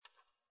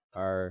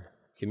Our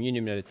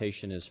communion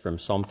meditation is from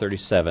Psalm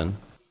 37.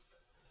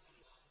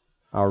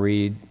 I'll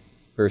read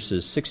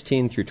verses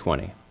 16 through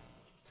 20.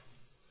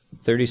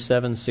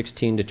 37,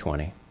 16 to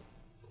 20.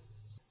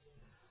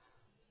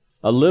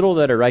 A little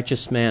that a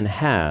righteous man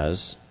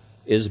has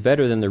is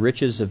better than the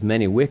riches of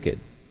many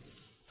wicked.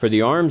 For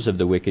the arms of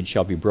the wicked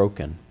shall be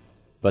broken,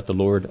 but the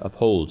Lord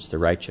upholds the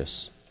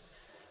righteous.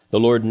 The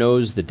Lord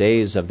knows the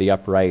days of the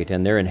upright,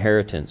 and their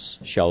inheritance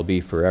shall be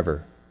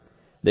forever.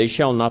 They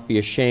shall not be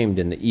ashamed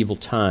in the evil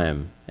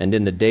time, and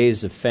in the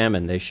days of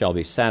famine they shall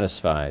be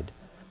satisfied.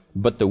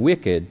 But the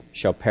wicked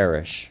shall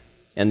perish,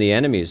 and the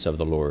enemies of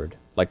the Lord,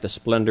 like the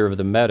splendor of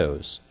the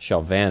meadows,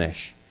 shall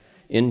vanish.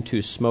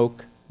 Into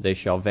smoke they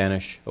shall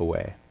vanish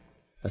away.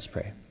 Let's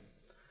pray.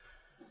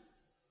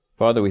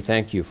 Father, we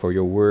thank you for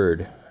your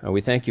word.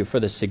 We thank you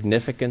for the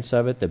significance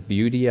of it, the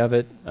beauty of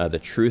it, the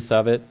truth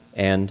of it,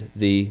 and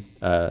the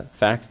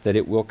fact that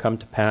it will come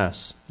to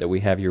pass, that we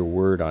have your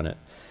word on it.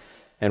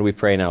 And we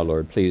pray now,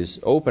 Lord, please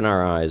open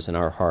our eyes and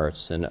our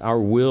hearts and our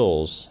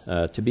wills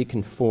to be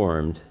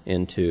conformed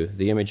into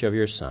the image of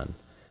your Son.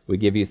 We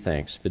give you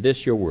thanks for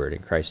this, your word,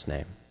 in Christ's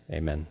name.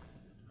 Amen.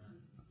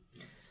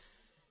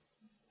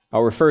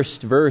 Our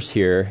first verse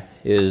here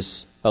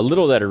is, a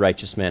little that a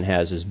righteous man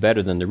has is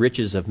better than the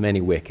riches of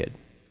many wicked.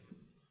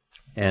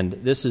 And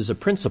this is a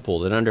principle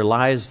that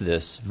underlies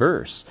this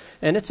verse.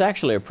 And it's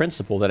actually a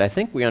principle that I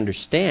think we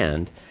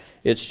understand.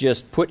 It's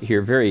just put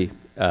here very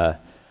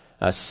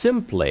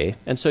simply,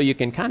 and so you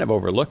can kind of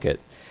overlook it.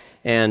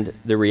 And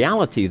the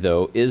reality,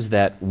 though, is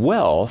that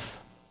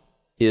wealth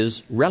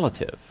is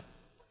relative.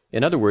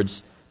 In other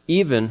words,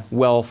 even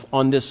wealth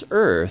on this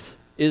earth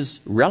is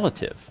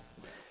relative.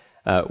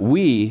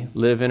 We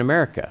live in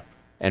America,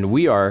 and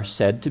we are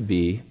said to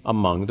be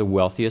among the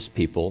wealthiest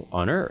people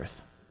on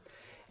earth.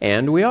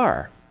 And we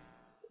are,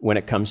 when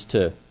it comes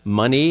to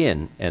money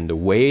and the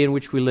way in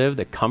which we live,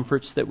 the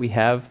comforts that we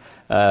have.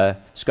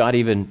 Scott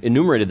even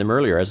enumerated them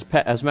earlier. As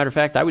a matter of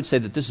fact, I would say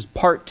that this is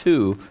part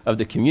 2 of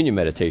the communion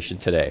meditation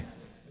today,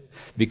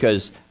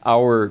 because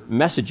our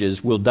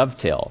messages will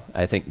dovetail,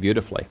 I think,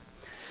 beautifully.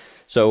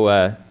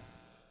 So,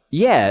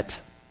 yet,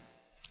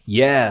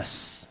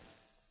 yes,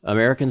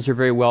 Americans are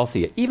very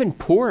wealthy. Even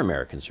poor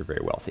Americans are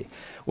very wealthy.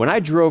 When I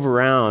drove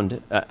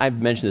around,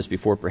 I've mentioned this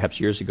before,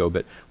 perhaps years ago,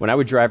 but when I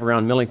would drive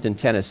around Millington,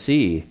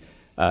 Tennessee,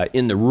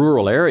 in the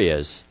rural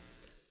areas,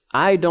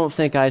 I don't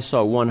think I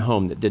saw one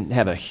home that didn't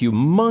have a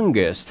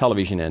humongous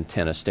television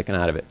antenna sticking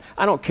out of it.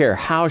 I don't care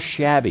how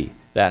shabby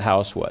that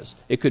house was.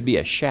 It could be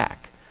a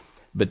shack,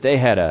 but they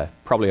had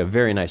probably a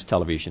very nice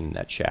television in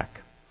that shack.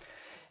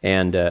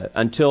 And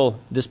until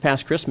this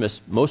past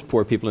Christmas, most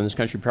poor people in this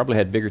country probably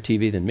had bigger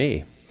TV than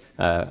me.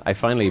 I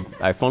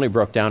finally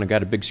broke down and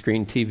got a big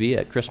screen TV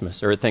at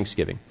Christmas, or at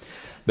Thanksgiving.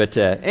 But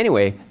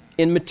anyway,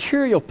 in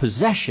material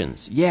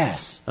possessions,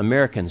 yes,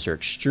 Americans are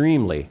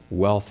extremely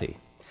wealthy.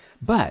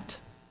 But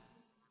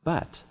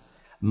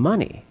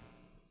money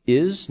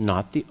is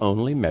not the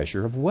only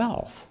measure of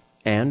wealth,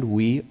 and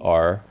we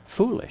are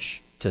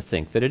foolish to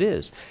think that it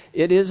is.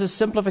 It is a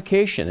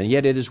simplification, and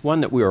yet it is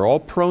one that we are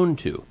all prone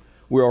to.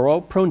 We are all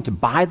prone to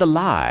buy the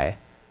lie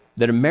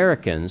that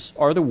Americans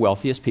are the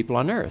wealthiest people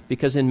on earth,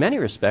 because in many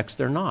respects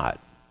they're not.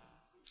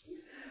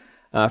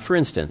 For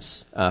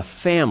instance,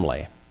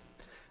 family.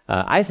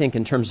 I think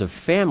in terms of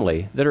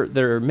family,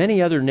 there are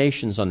many other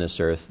nations on this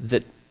earth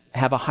that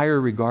have a higher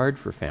regard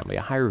for family,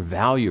 a higher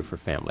value for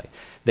family.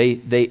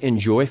 They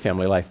enjoy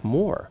family life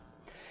more.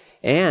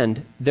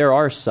 And there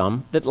are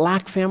some that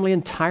lack family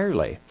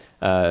entirely.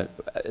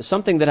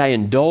 Something that I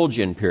indulge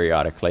in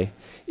periodically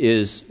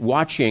is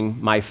watching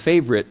my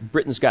favorite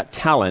Britain's Got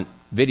Talent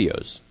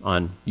videos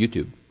on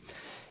YouTube.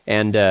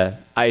 And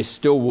I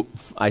still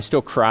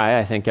cry,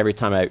 I think, every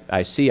time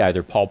I see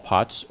either Paul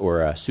Potts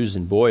or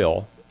Susan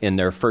Boyle in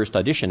their first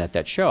audition at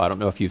that show. I don't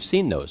know if you've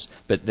seen those,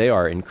 but they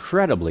are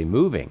incredibly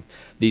moving.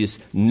 These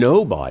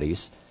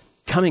nobodies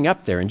coming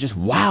up there and just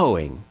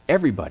wowing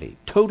everybody,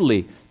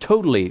 totally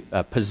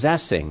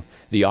possessing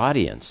the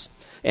audience.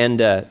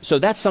 And so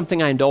that's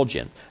something I indulge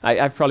in.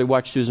 I've probably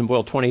watched Susan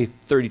Boyle 20,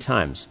 30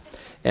 times.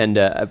 And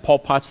Paul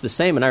Potts the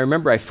same. And I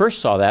remember I first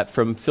saw that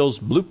from Phil's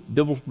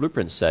Biblical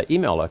Blueprints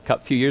email a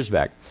few years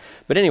back.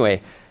 But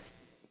anyway,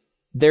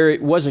 there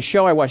was a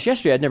show I watched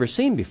yesterday I'd never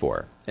seen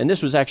before. And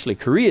this was actually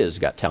Korea's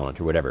Got Talent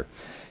or whatever.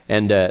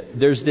 And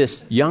there's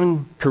this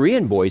young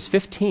Korean boy, he's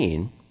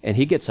 15, and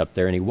he gets up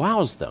there and he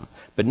wows them.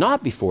 But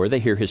not before they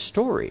hear his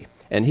story.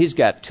 And he's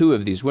got 2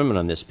 of these women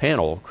on this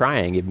panel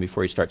crying even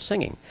before he starts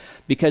singing,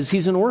 because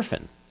he's an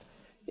orphan.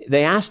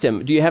 They asked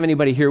him, "Do you have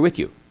anybody here with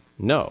you?"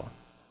 "No."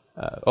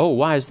 "Oh,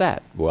 why is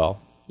that?" "Well,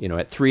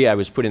 at 3 I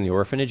was put in the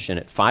orphanage, and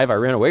at 5 I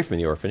ran away from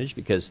the orphanage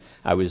because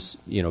I was,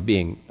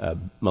 being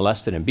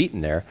molested and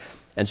beaten there.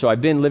 And so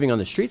I've been living on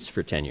the streets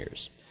for 10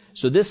 years.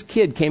 So this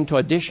kid came to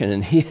audition,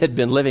 and he had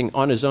been living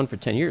on his own for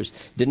 10 years,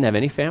 didn't have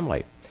any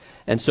family.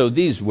 And so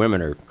these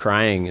women are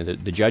crying,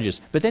 the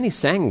judges. But then he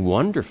sang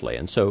wonderfully,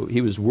 and so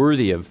he was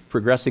worthy of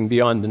progressing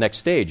beyond the next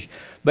stage.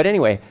 But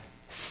anyway,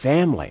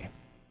 family.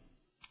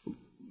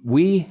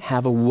 We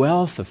have a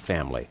wealth of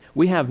family.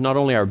 We have not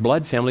only our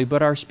blood family,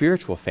 but our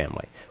spiritual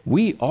family.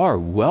 We are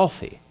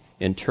wealthy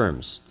in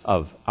terms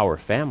of our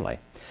family.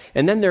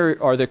 And then there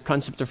are the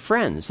concept of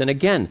friends. And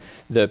again,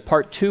 the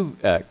part 2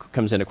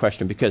 comes into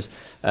question because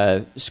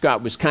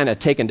Scott was kind of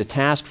taken to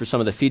task for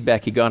some of the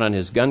feedback he got on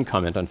his gun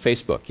comment on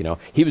Facebook. You know,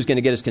 he was going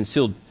to get his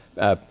concealed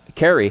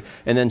carry,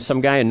 and then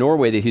some guy in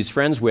Norway that he's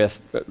friends with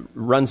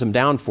runs him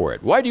down for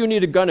it. Why do you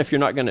need a gun if you're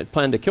not going to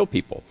plan to kill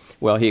people?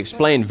 Well, he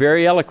explained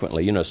very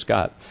eloquently, you know,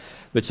 Scott.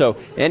 But so,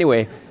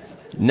 anyway,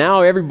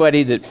 now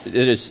everybody that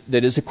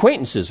is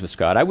acquaintances with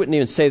Scott, I wouldn't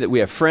even say that we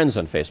have friends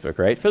on Facebook,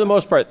 right? For the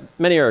most part,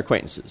 many are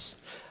acquaintances.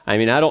 I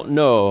mean, I don't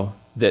know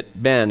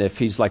that Ben, if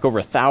he's like over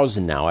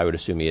 1,000 now, I would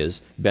assume he is,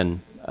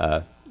 Ben,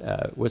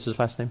 what's his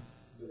last name?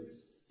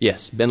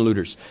 Yes, Ben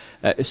Luders.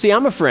 See,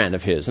 I'm a friend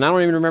of his, and I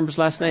don't even remember his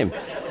last name.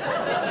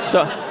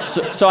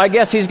 So I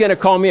guess he's going to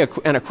call me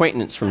an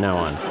acquaintance from now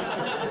on.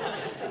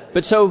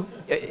 But so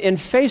in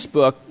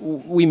Facebook,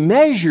 we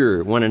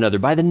measure one another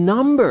by the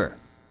number,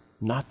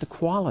 not the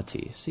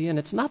quality. See, and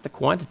it's not the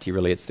quantity,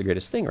 really. It's the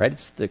greatest thing, right?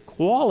 It's the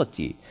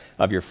quality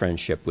of your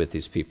friendship with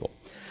these people.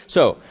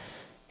 So,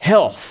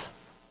 health.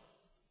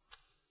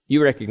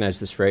 You recognize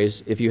this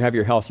phrase. If you have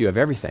your health, you have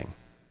everything.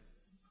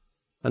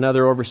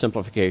 Another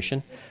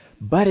oversimplification.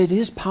 But it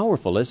is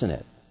powerful, isn't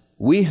it?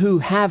 We who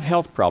have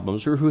health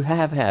problems or who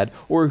have had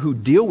or who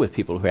deal with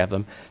people who have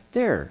them,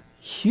 they're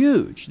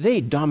huge.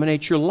 They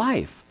dominate your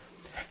life.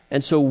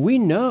 And so we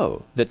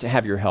know that to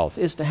have your health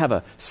is to have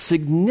a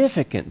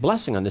significant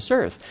blessing on this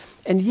earth.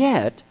 And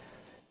yet,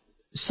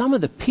 some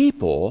of the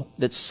people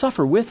that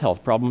suffer with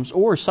health problems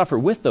or suffer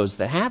with those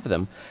that have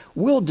them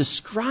will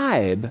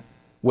describe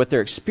what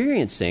they're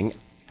experiencing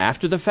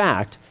after the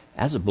fact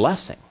as a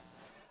blessing.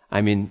 I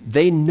mean,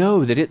 they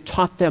know that it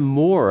taught them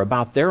more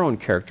about their own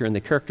character and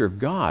the character of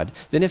God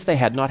than if they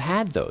had not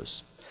had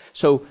those.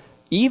 So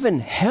even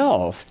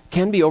health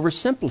can be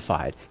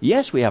oversimplified.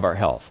 Yes, we have our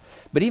health,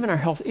 but even our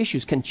health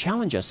issues can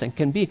challenge us and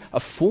can be a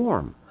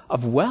form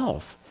of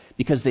wealth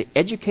because they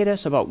educate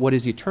us about what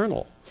is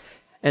eternal.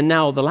 And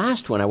now the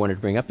last one I wanted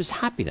to bring up is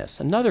happiness.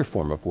 Another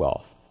form of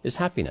wealth is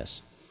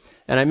happiness.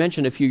 And I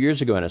mentioned a few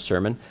years ago in a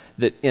sermon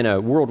that in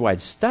a worldwide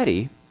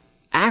study,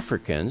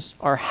 Africans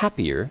are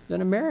happier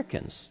than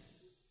Americans.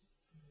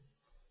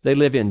 They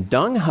live in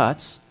dung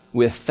huts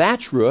with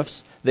thatch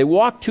roofs. They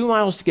walk 2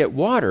 miles to get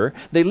water.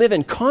 They live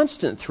in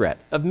constant threat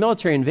of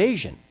military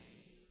invasion.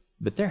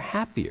 But they're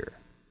happier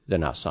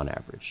than us on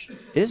average.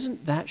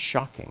 Isn't that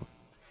shocking?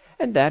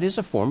 And that is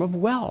a form of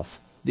wealth.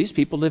 These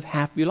people live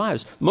happy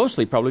lives,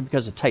 mostly probably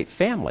because of tight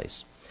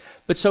families.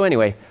 But so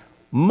anyway,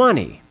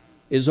 money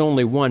is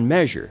only one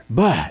measure.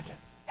 But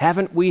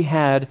haven't we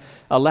had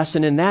a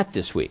lesson in that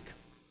this week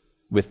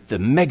with the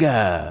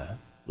mega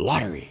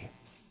lottery?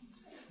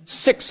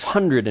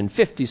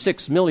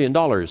 $656 million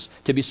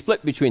to be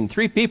split between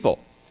 3 people.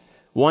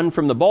 One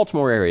from the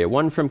Baltimore area,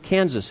 one from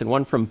Kansas, and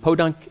one from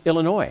Podunk,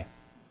 Illinois.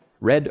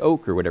 Red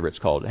Oak or whatever it's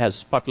called. It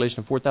has a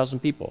population of 4,000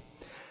 people.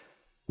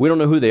 We don't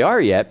know who they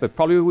are yet, but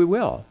probably we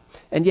will.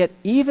 And yet,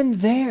 even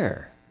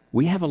there,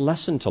 we have a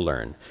lesson to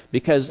learn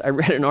because I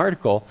read an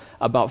article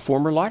about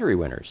former lottery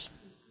winners.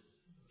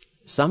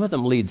 Some of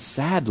them lead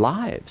sad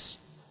lives.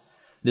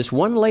 This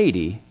one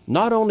lady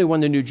not only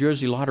won the New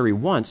Jersey lottery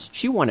once,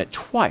 she won it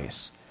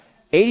twice,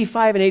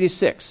 85 and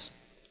 86.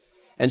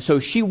 And so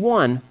she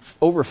won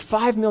over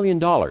 $5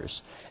 million.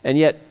 And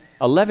yet,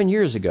 11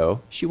 years ago,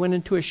 she went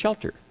into a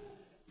shelter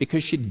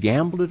because she'd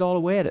gambled it all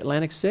away at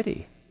Atlantic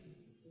City.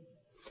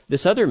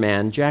 This other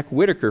man, Jack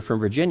Whitaker from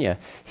Virginia,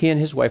 he and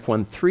his wife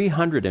won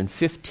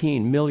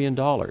 $315 million.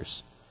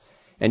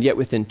 And yet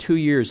within 2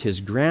 years,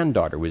 his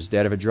granddaughter was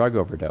dead of a drug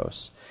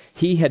overdose.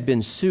 He had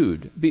been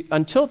sued.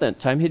 Until that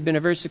time, he'd been a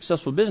very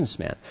successful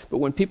businessman. But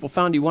when people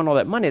found he won all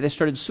that money, they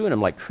started suing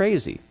him like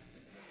crazy.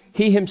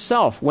 He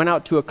himself went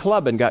out to a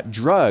club and got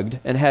drugged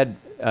and had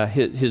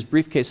his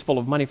briefcase full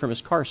of money from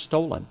his car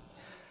stolen.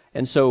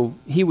 And so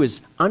he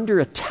was under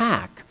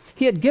attack.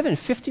 He had given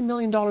 $50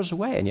 million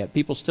away, and yet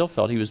people still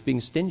felt he was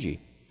being stingy.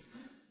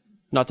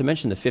 Not to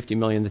mention the $50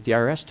 million that the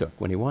IRS took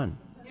when he won.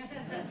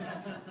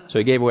 So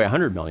he gave away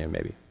 $100 million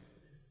maybe.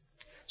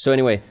 So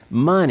anyway,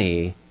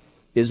 money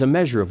is a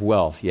measure of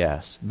wealth,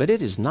 yes, but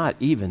it is not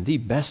even the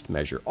best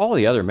measure. All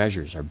the other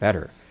measures are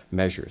better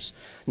measures.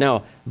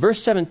 Now,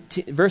 verse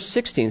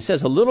 16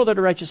 says, "A little that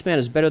a righteous man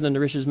is better than the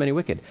riches of many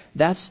wicked."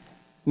 That's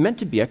meant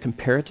to be a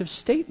comparative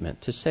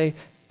statement to say,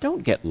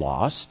 don't get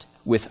lost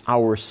with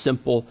our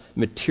simple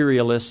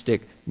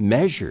materialistic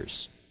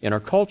measures in our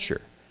culture.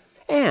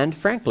 And,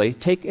 frankly,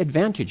 take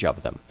advantage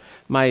of them.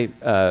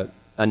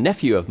 A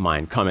nephew of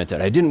mine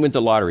commented, "I didn't win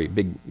the lottery,"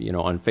 big,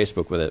 on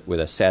Facebook with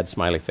a sad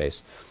smiley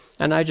face.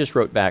 And I just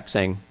wrote back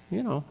saying,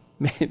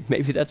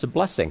 maybe that's a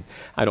blessing.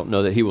 I don't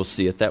know that he will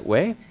see it that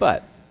way,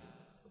 but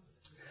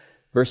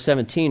verse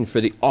 17,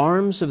 "For the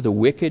arms of the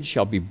wicked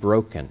shall be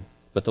broken,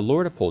 but the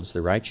Lord upholds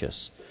the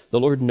righteous. The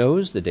Lord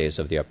knows the days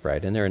of the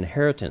upright, and their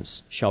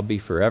inheritance shall be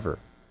forever."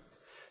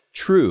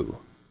 True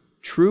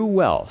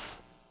wealth,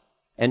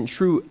 and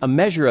a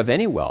measure of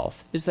any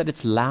wealth, is that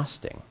it's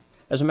lasting.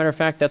 As a matter of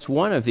fact, that's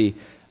one of the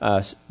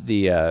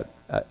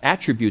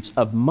attributes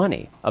of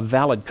money, of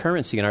valid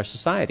currency in our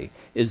society,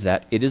 is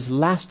that it is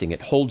lasting.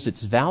 It holds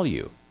its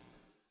value.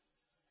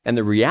 And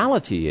the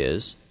reality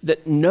is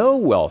that no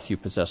wealth you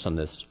possess on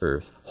this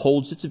earth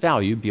holds its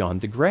value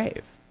beyond the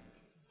grave.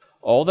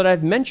 All that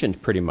I've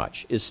mentioned pretty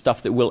much is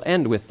stuff that will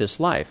end with this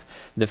life.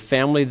 The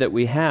family that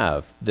we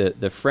have,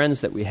 the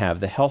friends that we have,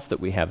 the health that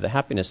we have, the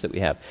happiness that we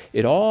have,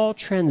 it all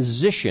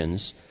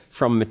transitions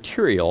from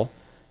material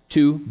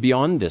to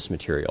beyond this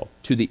material,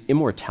 to the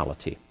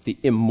immortality, the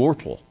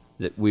immortal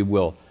that we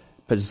will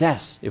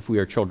possess if we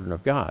are children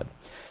of God.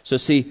 So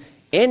see,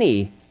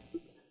 any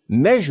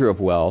measure of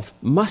wealth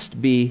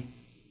must be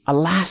a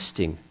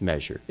lasting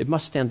measure. It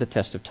must stand the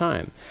test of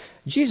time.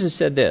 Jesus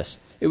said this.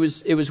 It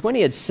was when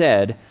he had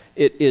said,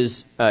 it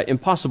is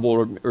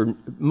impossible or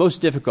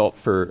most difficult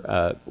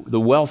for the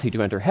wealthy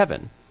to enter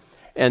heaven.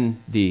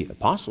 And the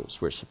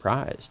apostles were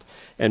surprised.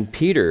 And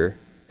Peter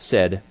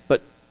said,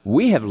 but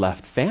we have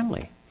left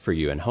family for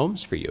you and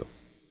homes for you.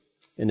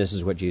 And this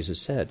is what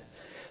Jesus said.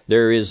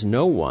 There is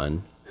no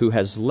one who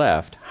has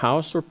left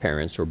house or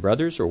parents or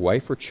brothers or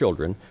wife or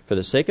children for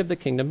the sake of the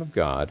kingdom of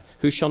God,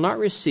 who shall not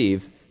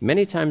receive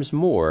many times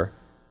more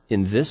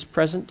in this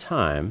present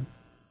time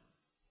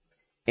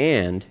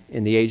and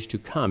in the age to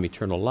come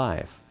eternal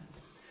life.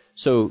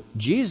 So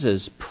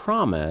Jesus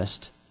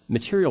promised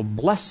material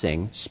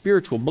blessing,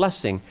 spiritual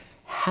blessing,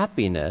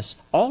 happiness,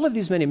 all of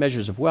these many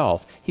measures of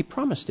wealth. He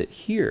promised it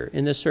here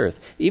in this earth.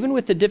 Even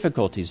with the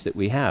difficulties that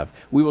we have,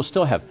 we will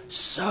still have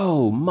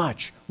so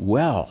much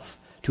wealth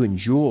to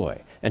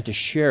enjoy and to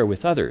share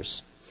with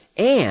others.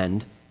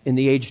 And in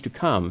the age to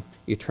come,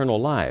 eternal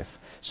life.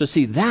 So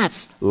see,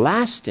 that's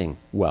lasting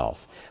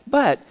wealth.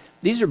 But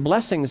these are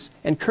blessings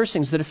and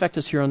cursings that affect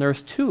us here on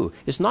earth too.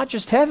 It's not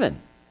just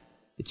heaven.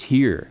 It's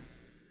here.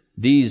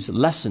 These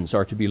lessons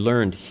are to be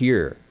learned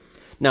here.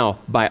 Now,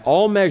 by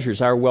all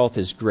measures, our wealth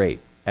is great.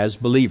 As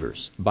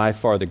believers, by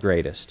far the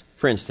greatest.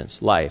 For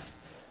instance, life.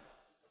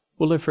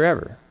 We'll live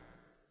forever.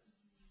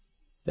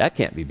 That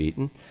can't be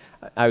beaten.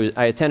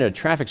 I attended a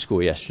traffic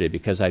school yesterday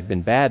because I'd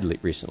been bad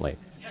recently.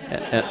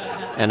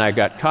 And I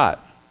got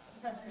caught.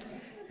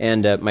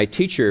 And my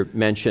teacher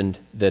mentioned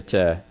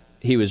that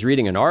he was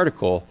reading an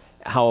article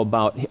how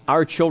about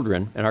our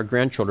children and our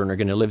grandchildren are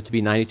going to live to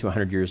be 90 to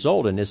 100 years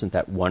old, and isn't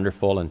that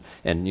wonderful?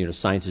 And you know,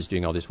 science is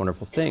doing all these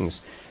wonderful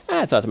things. And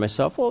I thought to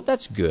myself, well,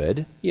 that's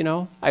good. You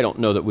know, I don't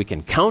know that we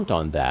can count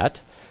on that.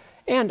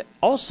 And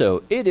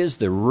also, it is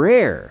the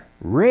rare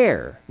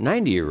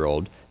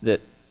 90-year-old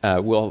that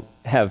will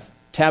have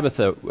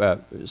Tabitha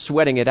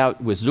sweating it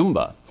out with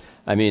Zumba.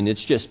 I mean,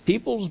 it's just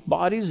people's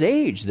bodies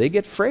age. They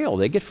get frail.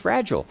 They get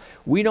fragile.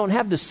 We don't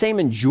have the same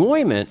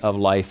enjoyment of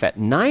life at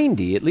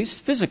 90, at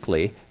least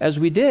physically, as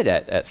we did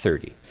at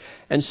 30.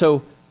 And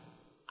so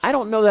I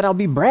don't know that I'll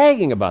be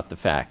bragging about the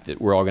fact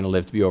that we're all going to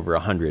live to be over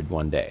 100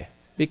 one day,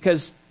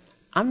 because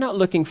I'm not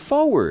looking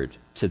forward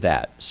to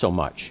that so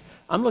much.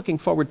 I'm looking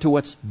forward to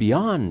what's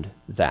beyond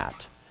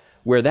that,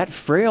 where that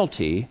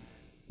frailty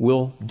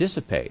will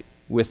dissipate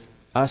with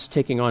us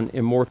taking on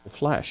immortal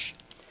flesh.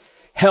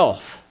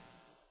 Health.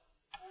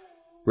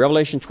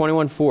 Revelation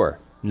 21:4,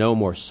 no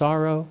more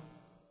sorrow,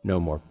 no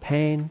more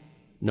pain,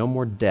 no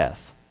more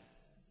death.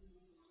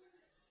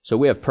 So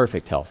we have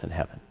perfect health in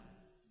heaven.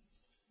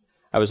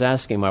 I was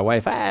asking my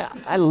wife,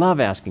 I love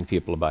asking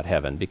people about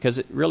heaven because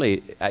it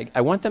really,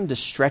 I want them to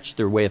stretch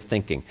their way of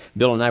thinking.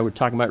 Bill and I were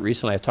talking about it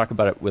recently. I've talked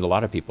about it with a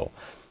lot of people.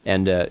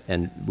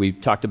 And we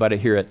talked about it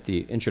here at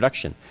the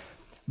introduction.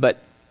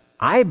 But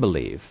I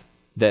believe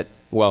that,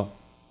 well,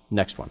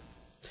 next one.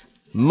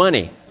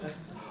 Money.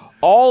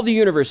 All the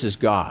universe is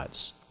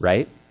God's,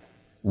 right?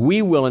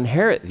 We will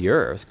inherit the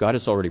earth. God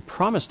has already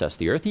promised us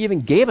the earth. He even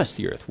gave us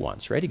the earth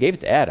once, right? He gave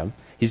it to Adam.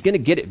 He's going to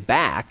get it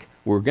back.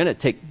 We're going to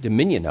take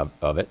dominion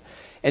of it.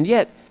 And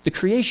yet, the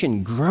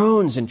creation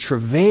groans and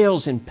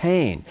travails in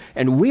pain,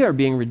 and we are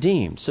being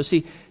redeemed. So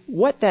see,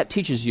 what that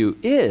teaches you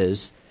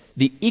is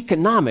the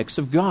economics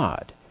of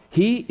God.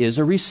 He is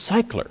a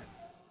recycler.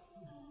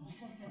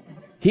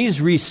 He's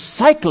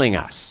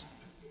recycling us.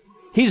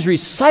 He's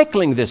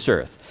recycling this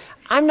earth.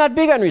 I'm not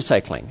big on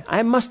recycling.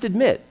 I must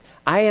admit,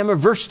 I am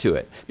averse to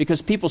it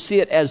because people see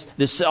it as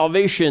the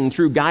salvation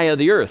through Gaia,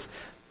 the earth.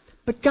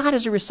 But God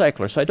is a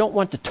recycler, so I don't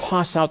want to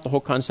toss out the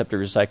whole concept of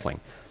recycling.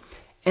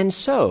 And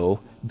so,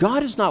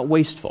 God is not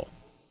wasteful.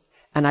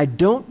 And I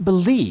don't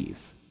believe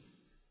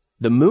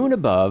the moon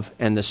above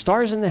and the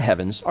stars in the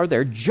heavens are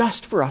there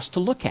just for us to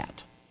look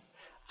at.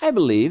 I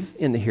believe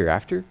in the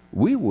hereafter,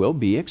 we will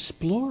be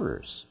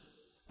explorers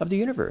of the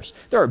universe.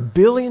 There are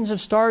billions of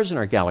stars in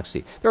our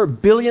galaxy. There are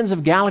billions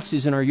of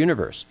galaxies in our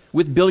universe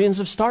with billions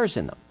of stars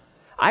in them.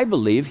 I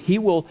believe He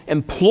will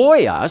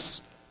employ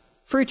us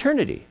for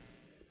eternity,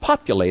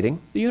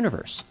 populating the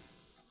universe.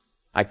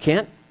 I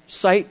can't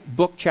cite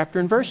book, chapter,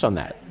 and verse on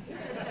that.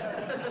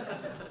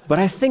 But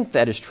I think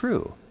that is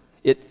true.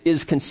 It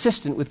is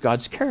consistent with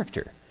God's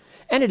character.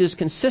 And it is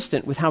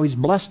consistent with how He's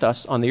blessed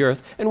us on the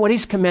earth and what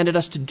He's commanded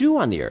us to do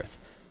on the earth.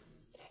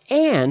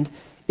 And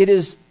it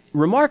is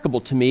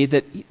remarkable to me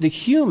that the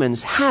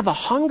humans have a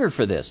hunger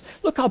for this.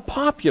 Look how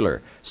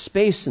popular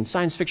space and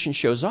science fiction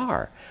shows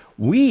are.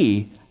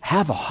 We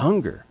have a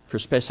hunger for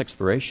space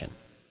exploration.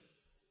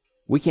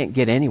 We can't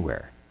get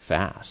anywhere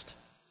fast.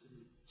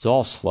 It's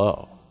all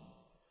slow.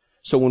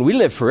 So when we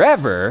live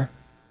forever,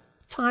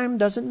 time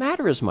doesn't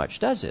matter as much,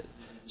 does it?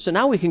 So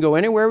now we can go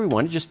anywhere we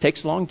want. It just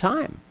takes a long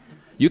time.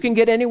 You can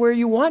get anywhere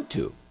you want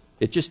to.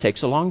 It just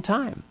takes a long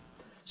time.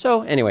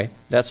 So anyway,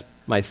 that's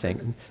my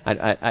thing.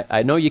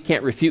 I know you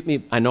can't refute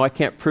me. I know I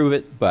can't prove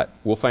it, but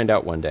we'll find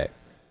out one day.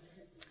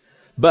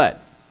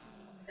 But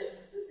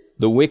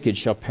the wicked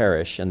shall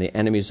perish, and the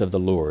enemies of the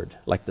Lord,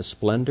 like the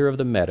splendor of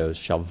the meadows,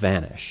 shall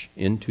vanish.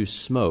 Into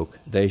smoke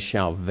they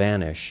shall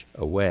vanish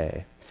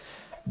away.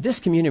 This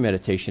communion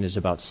meditation is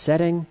about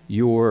setting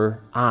your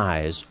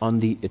eyes on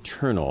the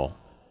eternal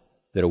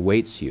that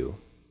awaits you.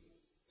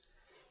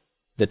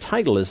 The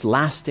title is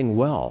Lasting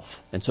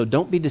Wealth, and so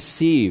don't be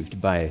deceived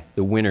by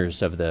the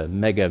winners of the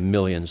Mega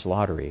Millions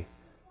lottery.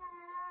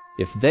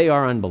 If they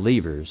are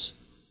unbelievers,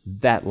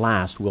 that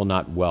wealth will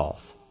not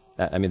last.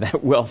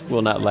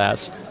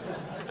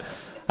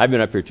 I've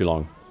been up here too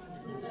long.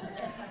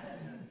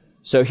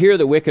 So here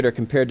the wicked are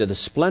compared to the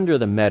splendor of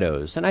the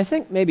meadows, and I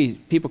think maybe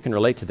people can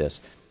relate to this.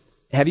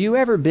 Have you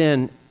ever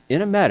been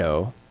in a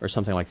meadow or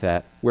something like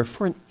that where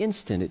for an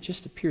instant it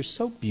just appears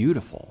so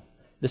beautiful?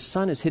 The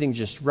sun is hitting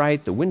just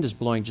right, the wind is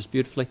blowing just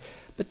beautifully,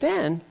 but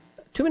then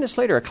 2 minutes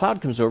later a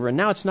cloud comes over and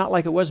now it's not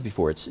like it was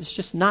before. It's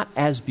just not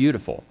as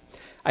beautiful.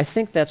 I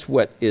think that's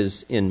what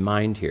is in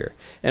mind here.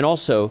 And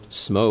also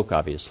smoke,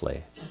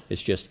 obviously.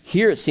 It's just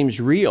here it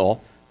seems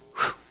real,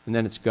 and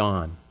then it's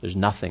gone. There's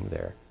nothing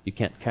there. You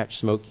can't catch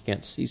smoke, you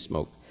can't see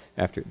smoke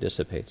after it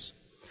dissipates.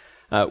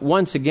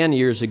 Once again,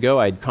 years ago,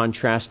 I'd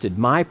contrasted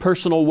my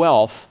personal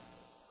wealth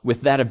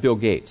with that of Bill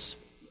Gates.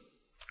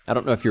 I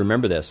don't know if you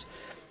remember this,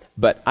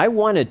 but I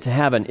wanted to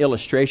have an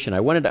illustration. I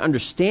wanted to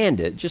understand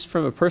it just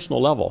from a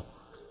personal level.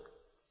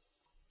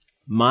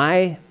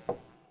 My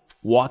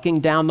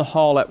walking down the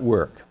hall at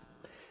work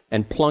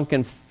and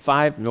plunking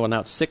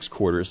 6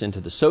 quarters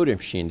into the soda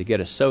machine to get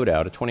a soda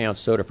out, a 20-ounce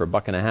soda for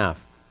 $1.50,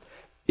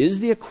 is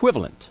the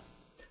equivalent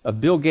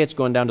of Bill Gates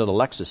going down to the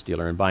Lexus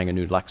dealer and buying a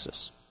new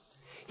Lexus.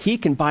 He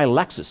can buy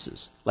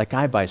Lexuses like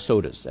I buy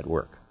sodas at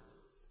work.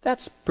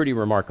 That's pretty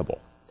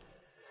remarkable.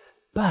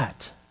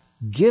 But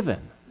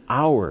given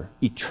our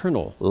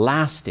eternal,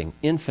 lasting,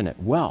 infinite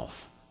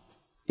wealth,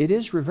 it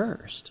is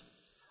reversed.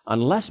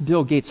 Unless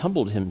Bill Gates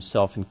humbled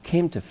himself and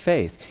came to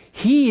faith,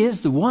 he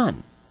is the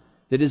one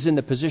that is in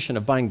the position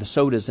of buying the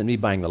sodas and me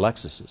buying the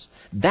Lexuses.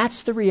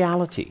 That's the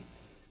reality.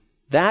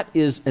 That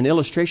is an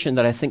illustration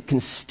that I think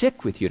can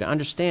stick with you to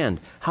understand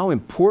how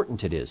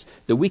important it is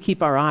that we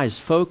keep our eyes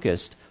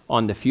focused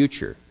on the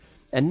future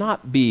and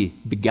not be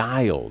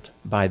beguiled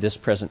by this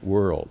present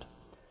world.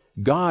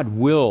 God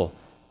will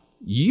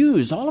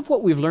use all of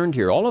what we've learned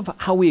here, all of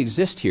how we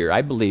exist here,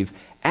 I believe,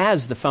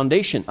 as the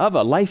foundation of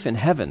a life in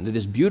heaven that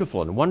is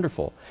beautiful and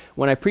wonderful.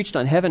 When I preached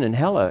on heaven and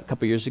hell a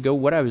couple years ago,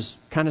 what I was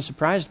kind of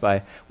surprised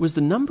by was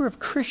the number of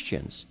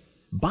Christians,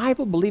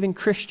 Bible-believing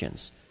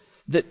Christians,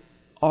 that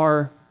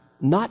are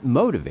not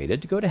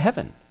motivated to go to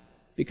heaven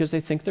because they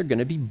think they're going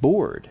to be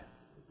bored.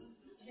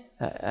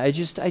 I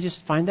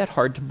just find that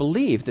hard to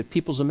believe that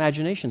people's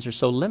imaginations are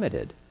so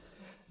limited.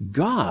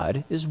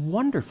 God is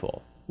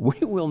wonderful. We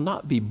will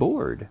not be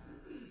bored.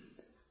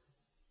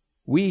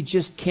 We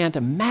just can't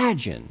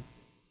imagine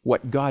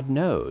what God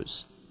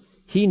knows.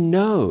 He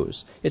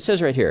knows. It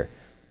says right here,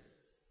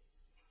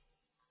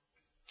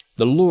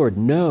 the Lord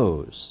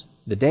knows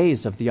the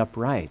days of the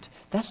upright.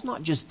 That's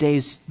not just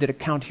days that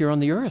account here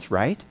on the earth,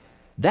 right?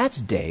 That's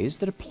days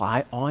that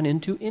apply on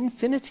into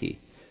infinity.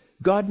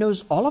 God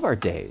knows all of our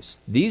days,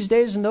 these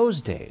days and those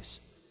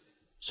days.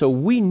 So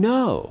we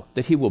know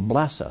that He will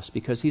bless us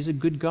because He's a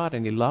good God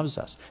and He loves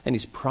us and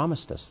He's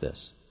promised us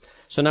this.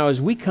 So now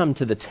as we come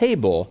to the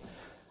table,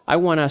 I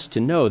want us to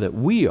know that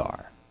we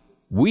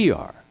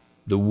are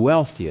the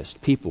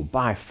wealthiest people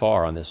by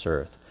far on this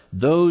earth.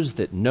 Those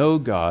that know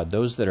God,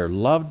 those that are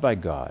loved by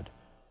God,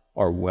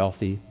 are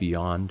wealthy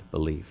beyond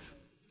belief.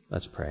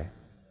 Let's pray.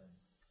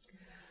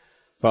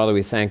 Father,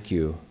 we thank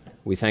you.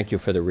 We thank you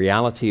for the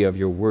reality of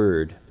your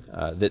word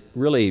that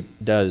really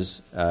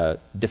does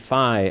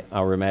defy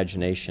our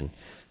imagination.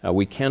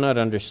 We cannot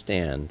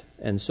understand.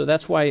 And so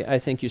that's why I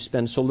think you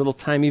spend so little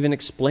time even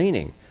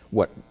explaining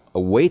what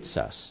awaits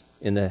us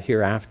in the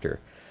hereafter.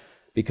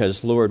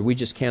 Because, Lord, we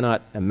just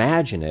cannot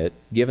imagine it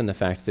given the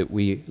fact that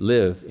we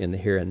live in the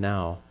here and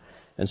now.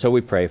 And so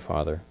we pray,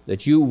 Father,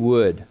 that you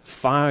would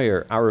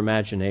fire our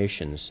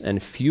imaginations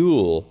and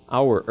fuel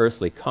our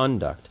earthly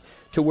conduct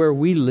to where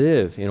we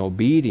live in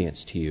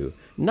obedience to you,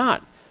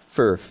 not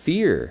for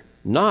fear,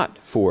 not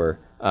for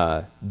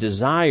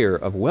desire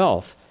of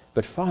wealth,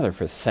 but, Father,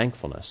 for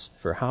thankfulness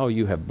for how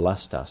you have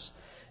blessed us.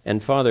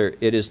 And, Father,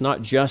 it is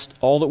not just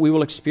all that we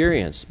will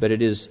experience, but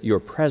it is your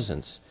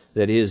presence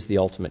that is the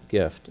ultimate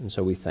gift. And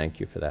so we thank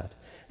you for that.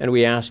 And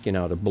we ask you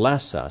now to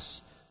bless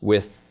us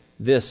with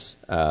this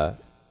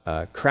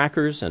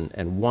crackers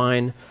and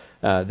wine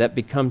that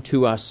become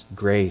to us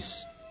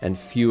grace. and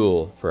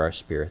fuel for our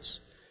spirits.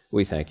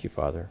 We thank you,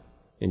 Father.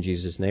 In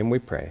Jesus' name we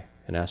pray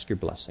and ask your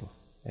blessing.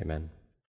 Amen.